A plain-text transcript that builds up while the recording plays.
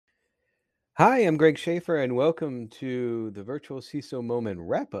Hi, I'm Greg Schaefer, and welcome to the Virtual CISO Moment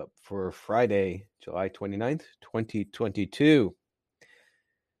Wrap-Up for Friday, July 29th, 2022.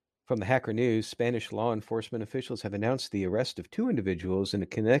 From the Hacker News, Spanish law enforcement officials have announced the arrest of two individuals in a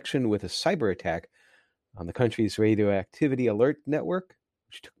connection with a cyber attack on the country's radioactivity alert network,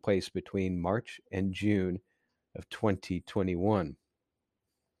 which took place between March and June of 2021.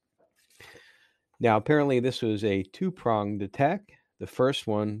 Now, apparently, this was a two-pronged attack. The first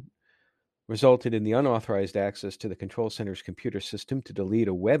one resulted in the unauthorized access to the control center's computer system to delete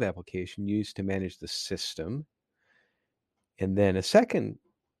a web application used to manage the system. And then a second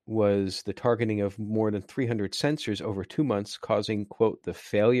was the targeting of more than 300 sensors over 2 months, causing, quote, the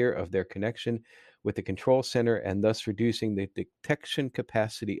failure of their connection with the control center and thus reducing the detection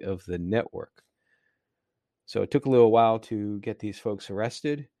capacity of the network. So it took a little while to get these folks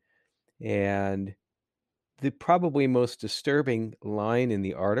arrested. And the probably most disturbing line in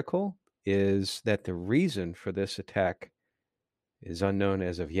the article is that the reason for this attack is unknown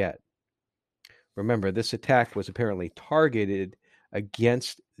as of yet. Remember, this attack was apparently targeted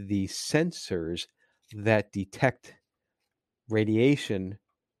against the sensors that detect radiation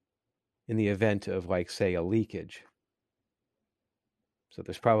in the event of, like, say, a leakage. So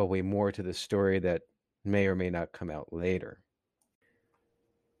there's probably more to this story that may or may not come out later.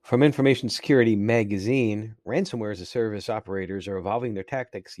 From Information Security Magazine, ransomware as a service operators are evolving their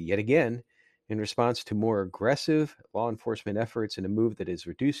tactics yet again in response to more aggressive law enforcement efforts in a move that is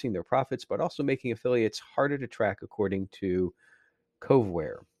reducing their profits, but also making affiliates harder to track, according to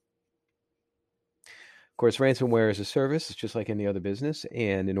Coveware. Of course, ransomware as a service is just like any other business,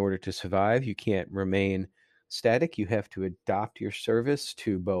 and in order to survive, you can't remain static. You have to adapt your service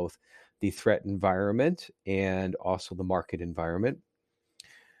to both the threat environment and also the market environment.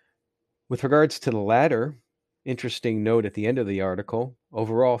 With regards to the latter, interesting note at the end of the article,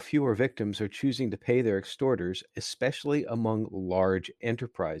 overall, fewer victims are choosing to pay their extorters, especially among large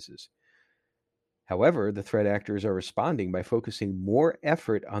enterprises. However, the threat actors are responding by focusing more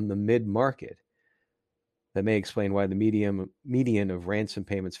effort on the mid-market. That may explain why the median of ransom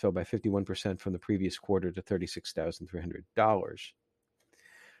payments fell by 51% from the previous quarter to $36,300.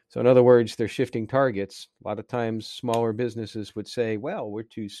 So in other words, they're shifting targets. A lot of times smaller businesses would say, well, we're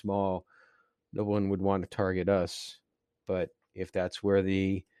too small. No one would want to target us. But if that's where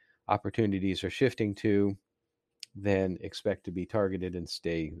the opportunities are shifting to, then expect to be targeted and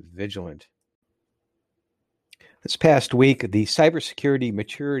stay vigilant. This past week, the Cybersecurity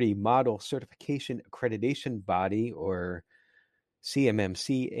Maturity Model Certification Accreditation Body, or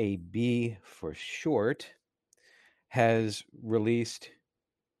CMMCAB for short, has released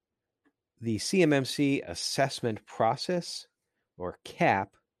the CMMC Assessment Process, or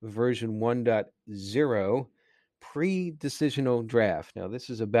CAP, version 1.0 pre-decisional draft. Now,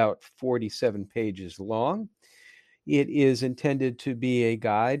 this is about 47 pages long. It is intended to be a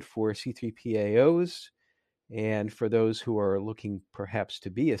guide for C3PAOs and for those who are looking perhaps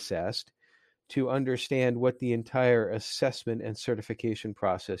to be assessed to understand what the entire assessment and certification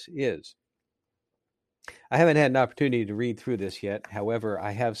process is. I haven't had an opportunity to read through this yet. However,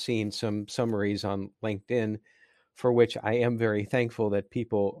 I have seen some summaries on LinkedIn for which I am very thankful that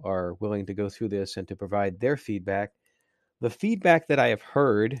people are willing to go through this and to provide their feedback. The feedback that I have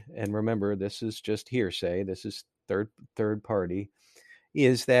heard, and remember, this is just hearsay, this is third party,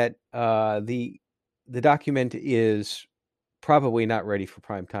 is that the document is probably not ready for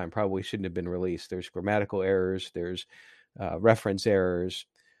prime time, probably shouldn't have been released. There's grammatical errors, there's reference errors,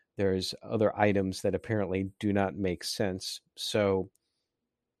 there's other items that apparently do not make sense. So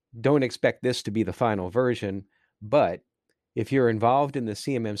don't expect this to be the final version, but if you're involved in the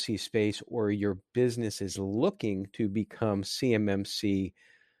CMMC space or your business is looking to become CMMC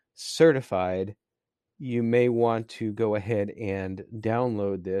certified, you may want to go ahead and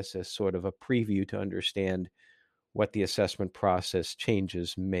download this as sort of a preview to understand what the assessment process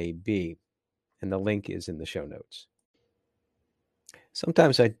changes may be. And the link is in the show notes.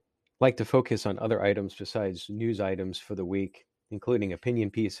 Sometimes I like to focus on other items besides news items for the week, including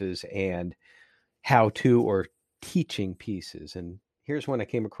opinion pieces and how-to or teaching pieces. And here's one I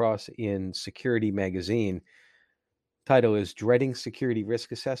came across in Security Magazine. Title is Dreading Security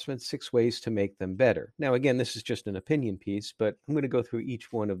Risk Assessments, 6 Ways to Make Them Better. Now, again, this is just an opinion piece, but I'm going to go through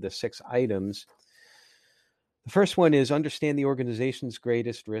each one of the 6 items. The first one is understand the organization's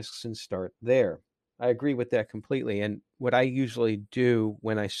greatest risks and start there. I agree with that completely. And what I usually do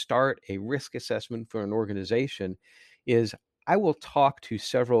when I start a risk assessment for an organization is I will talk to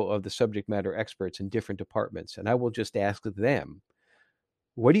several of the subject matter experts in different departments, and I will just ask them,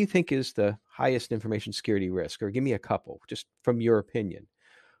 what do you think is the highest information security risk? Or give me a couple, just from your opinion.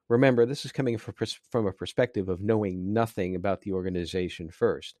 Remember, this is coming from a perspective of knowing nothing about the organization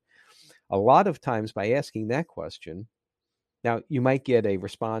first. A lot of times by asking that question, now you might get a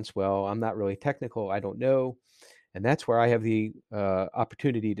response, well, I'm not really technical, I don't know. And that's where I have the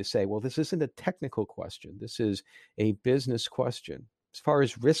opportunity to say, well, this isn't a technical question. This is a business question. As far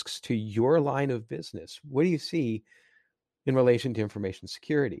as risks to your line of business, what do you see in relation to information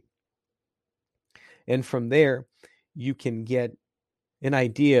security? And from there, you can get an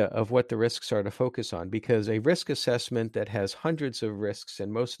idea of what the risks are to focus on, because a risk assessment that has hundreds of risks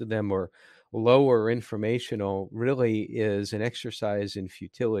and most of them are low or informational really is an exercise in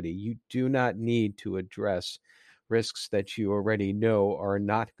futility. You do not need to address risks that you already know are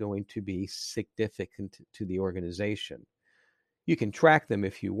not going to be significant to the organization. You can track them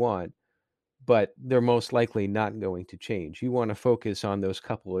if you want, but they're most likely not going to change. You want to focus on those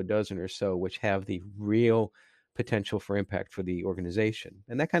couple of dozen or so which have the real potential for impact for the organization.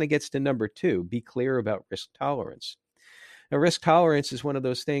 And that kind of gets to number 2, be clear about risk tolerance. Now, risk tolerance is one of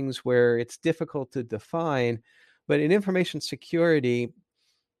those things where it's difficult to define, but in information security,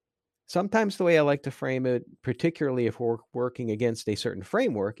 sometimes the way I like to frame it, particularly if we're working against a certain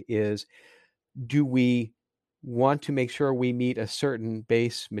framework, is do we want to make sure we meet a certain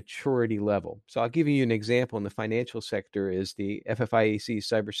base maturity level? So I'll give you an example in the financial sector is the FFIEC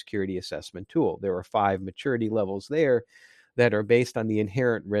cybersecurity assessment tool. There are 5 maturity levels there that are based on the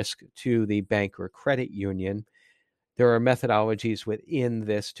inherent risk to the bank or credit union. There are methodologies within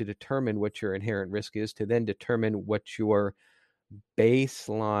this to determine what your inherent risk is, to then determine what your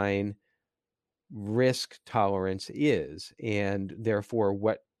baseline risk tolerance is, and therefore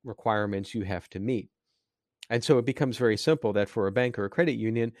what requirements you have to meet. And so it becomes very simple that for a bank or a credit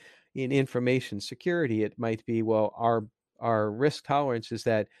union in information security, it might be, well, our risk tolerance is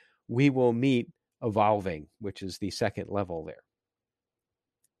that we will meet evolving, which is the second level there.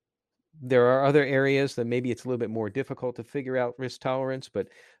 There are other areas that maybe it's a little bit more difficult to figure out risk tolerance, but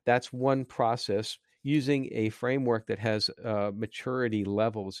that's one process. Using a framework that has maturity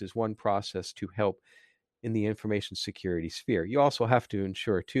levels is one process to help in the information security sphere. You also have to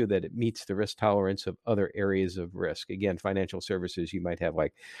ensure, too, that it meets the risk tolerance of other areas of risk. Again, financial services, you might have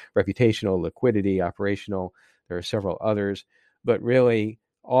like reputational, liquidity, operational. There are several others, but really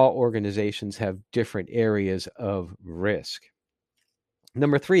all organizations have different areas of risk.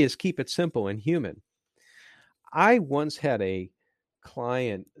 Number 3 is keep it simple and human. I once had a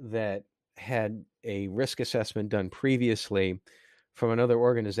client that had a risk assessment done previously from another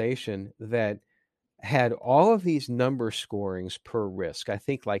organization that had all of these number scorings per risk. I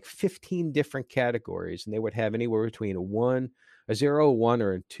think like 15 different categories, and they would have anywhere between a 1, a 0, a 1,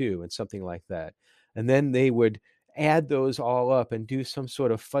 or a 2, and something like that. And then they would add those all up and do some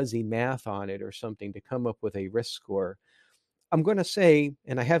sort of fuzzy math on it or something to come up with a risk score. I'm going to say,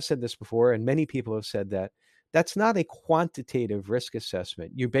 and I have said this before, and many people have said that, that's not a quantitative risk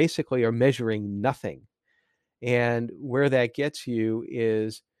assessment. You basically are measuring nothing. And where that gets you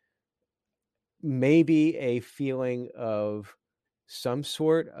is maybe a feeling of some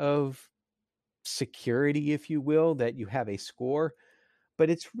sort of security, if you will, that you have a score, but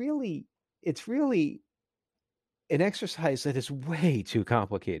it's really an exercise that is way too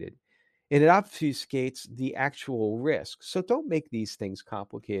complicated, and it obfuscates the actual risk. So don't make these things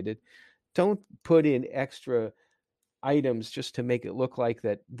complicated. Don't put in extra items just to make it look like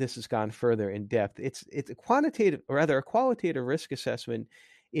that this has gone further in depth. It's a quantitative, or rather a qualitative risk assessment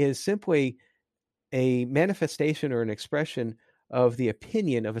is simply a manifestation or an expression of the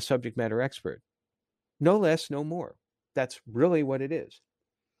opinion of a subject matter expert. No less, no more. That's really what it is.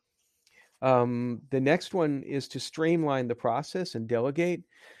 The next one is to streamline the process and delegate.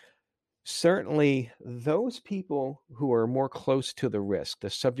 Certainly, those people who are more close to the risk, the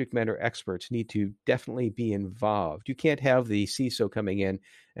subject matter experts, need to definitely be involved. You can't have the CISO coming in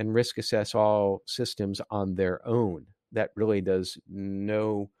and risk assess all systems on their own. That really does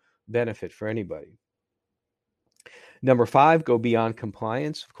no benefit for anybody. Number 5, go beyond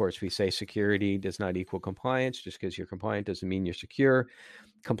compliance. Of course, we say security does not equal compliance. Just because you're compliant doesn't mean you're secure.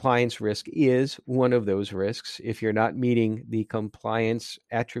 Compliance risk is one of those risks. If you're not meeting the compliance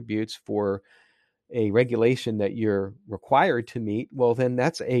attributes for a regulation that you're required to meet, well, then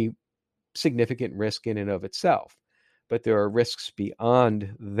that's a significant risk in and of itself. But there are risks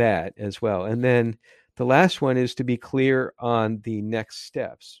beyond that as well. And then the last one is to be clear on the next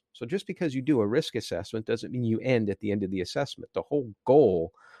steps. So just because you do a risk assessment doesn't mean you end at the end of the assessment. The whole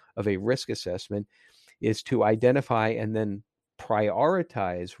goal of a risk assessment is to identify and then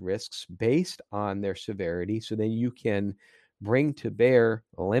prioritize risks based on their severity, so then you can bring to bear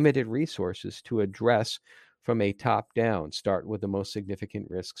limited resources to address from a top down. Start with the most significant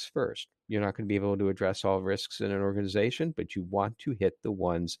risks first. You're not going to be able to address all risks in an organization, but you want to hit the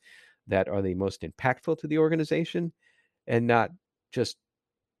ones that are the most impactful to the organization and not just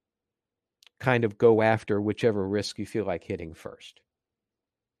kind of go after whichever risk you feel like hitting first.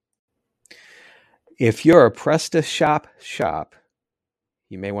 If you're a PrestaShop shop,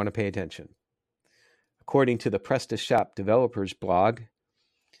 you may want to pay attention. According to the PrestaShop developers blog,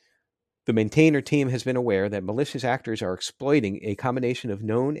 the maintainer team has been aware that malicious actors are exploiting a combination of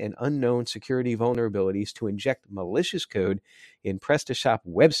known and unknown security vulnerabilities to inject malicious code in PrestaShop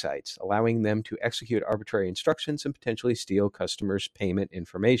websites, allowing them to execute arbitrary instructions and potentially steal customers' payment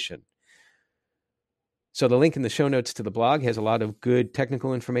information. So the link in the show notes to the blog has a lot of good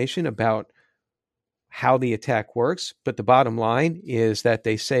technical information about how the attack works, but the bottom line is that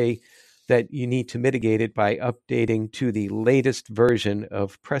they say that you need to mitigate it by updating to the latest version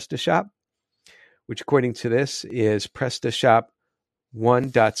of PrestaShop, which according to this is PrestaShop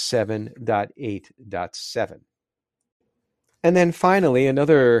 1.7.8.7. And then finally,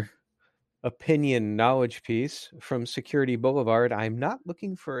 another opinion knowledge piece from Security Boulevard. I'm not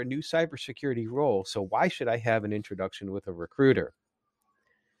looking for a new cybersecurity role, so why should I have an introduction with a recruiter?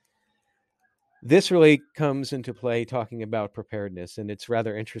 This really comes into play talking about preparedness, and it's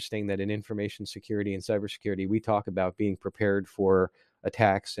rather interesting that in information security and cybersecurity, we talk about being prepared for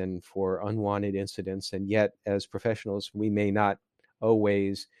attacks and for unwanted incidents, and yet as professionals, we may not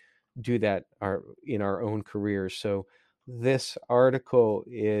always do that in our own careers. So this article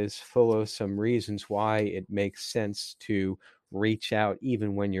is full of some reasons why it makes sense to reach out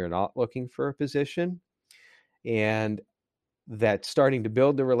even when you're not looking for a position, and that starting to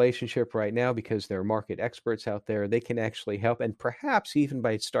build the relationship right now, because there are market experts out there, they can actually help. And perhaps even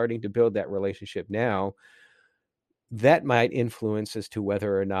by starting to build that relationship now, that might influence as to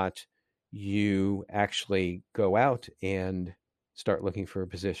whether or not you actually go out and start looking for a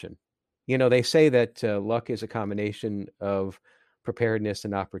position. You know, they say that luck is a combination of preparedness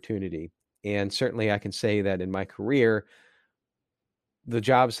and opportunity. And certainly I can say that in my career, the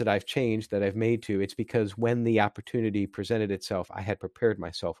jobs that I've changed, that I've made to, it's because when the opportunity presented itself, I had prepared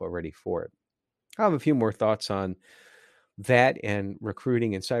myself already for it. I'll have a few more thoughts on that and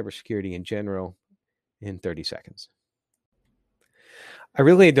recruiting and cybersecurity in general in 30 seconds. I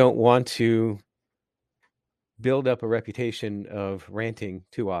really don't want to build up a reputation of ranting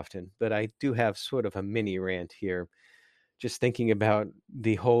too often, but I do have sort of a mini rant here, just thinking about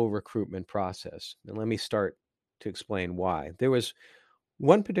the whole recruitment process. And let me start to explain why. There was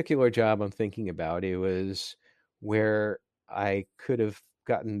one particular job I'm thinking about. It was where I could have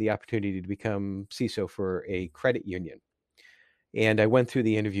gotten the opportunity to become CISO for a credit union. And I went through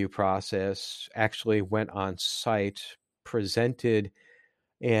the interview process, actually went on site, presented,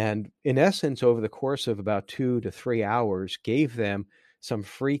 and in essence, over the course of about 2 to 3 hours, gave them some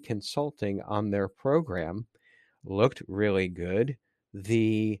free consulting on their program. Looked really good.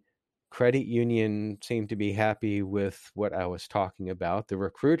 The credit union seemed to be happy with what I was talking about. The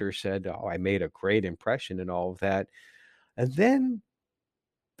recruiter said, "Oh, I made a great impression," and all of that. And then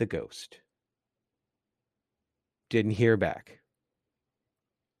the ghost. Didn't hear back.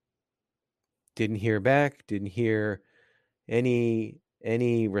 Didn't hear back. Didn't hear any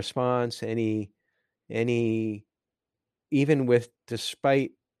response, any even with,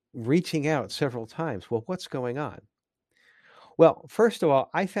 despite reaching out several times. Well, what's going on? Well, first of all,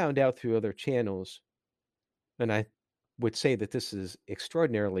 I found out through other channels, and I would say that this is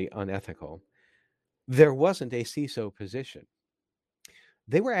extraordinarily unethical. There wasn't a CISO position.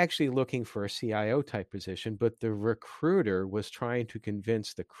 They were actually looking for a CIO type position, but the recruiter was trying to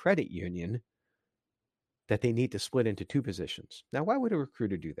convince the credit union that they need to split into two positions. Now, why would a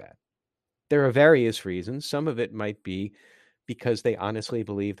recruiter do that? There are various reasons. Some of it might be because they honestly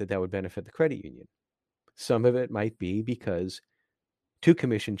believe that that would benefit the credit union. Some of it might be because two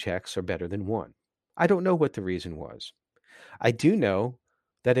commission checks are better than one. I don't know what the reason was. I do know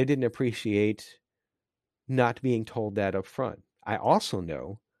that I didn't appreciate not being told that up front. I also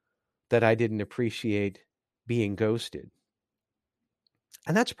know that I didn't appreciate being ghosted.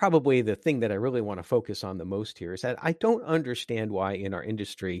 And that's probably the thing that I really want to focus on the most here, is that I don't understand why in our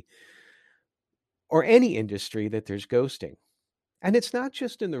industry or any industry that there's ghosting. And it's not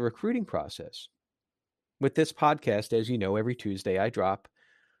just in the recruiting process. With this podcast, as you know, every Tuesday I drop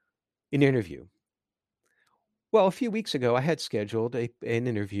an interview. Well, a few weeks ago, I had scheduled an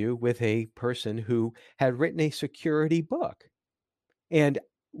interview with a person who had written a security book. And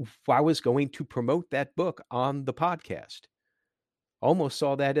I was going to promote that book on the podcast. Almost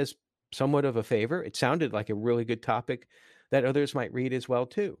saw that as somewhat of a favor. It sounded like a really good topic that others might read as well,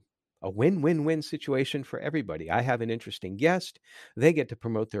 too. a win-win-win situation for everybody. I have an interesting guest. They get to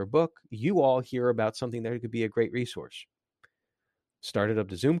promote their book. You all hear about something that could be a great resource. Started up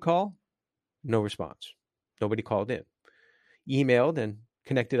the Zoom call, no response. Nobody called in. Emailed and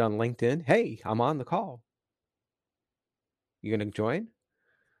connected on LinkedIn. Hey, I'm on the call. You going to join?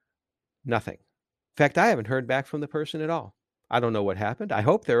 Nothing. In fact, I haven't heard back from the person at all. I don't know what happened. I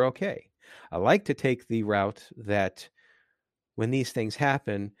hope they're okay. I like to take the route that when these things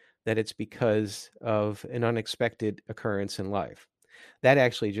happen, that it's because of an unexpected occurrence in life. That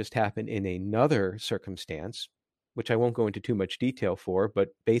actually just happened in another circumstance, which I won't go into too much detail for, but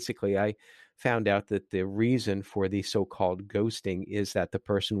basically I found out that the reason for the so-called ghosting is that the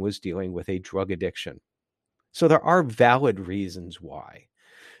person was dealing with a drug addiction. So there are valid reasons why.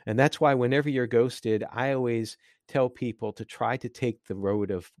 And that's why whenever you're ghosted, I always tell people to try to take the road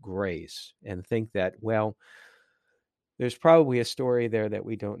of grace and think that, well, there's probably a story there that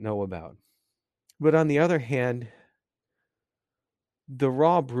we don't know about. But on the other hand, the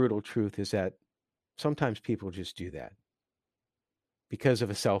raw, brutal truth is that sometimes people just do that because of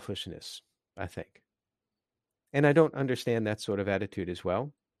a selfishness, I think. And I don't understand that sort of attitude as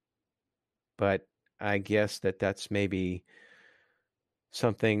well. But I guess that that's maybe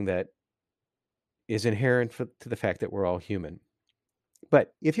something that is inherent to the fact that we're all human.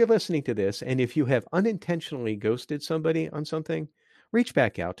 But if you're listening to this and if you have unintentionally ghosted somebody on something, reach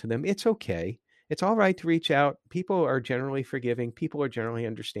back out to them. It's okay. It's all right to reach out. People are generally forgiving. People are generally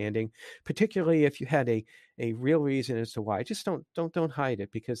understanding, particularly if you had a real reason as to why. Just don't hide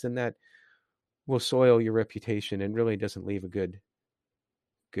it, because then that will soil your reputation and really doesn't leave a good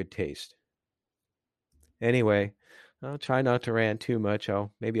taste. Anyway, I'll try not to rant too much.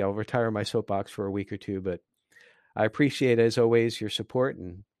 Maybe I'll retire my soapbox for a week or two, but I appreciate, as always, your support,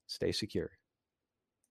 and stay secure.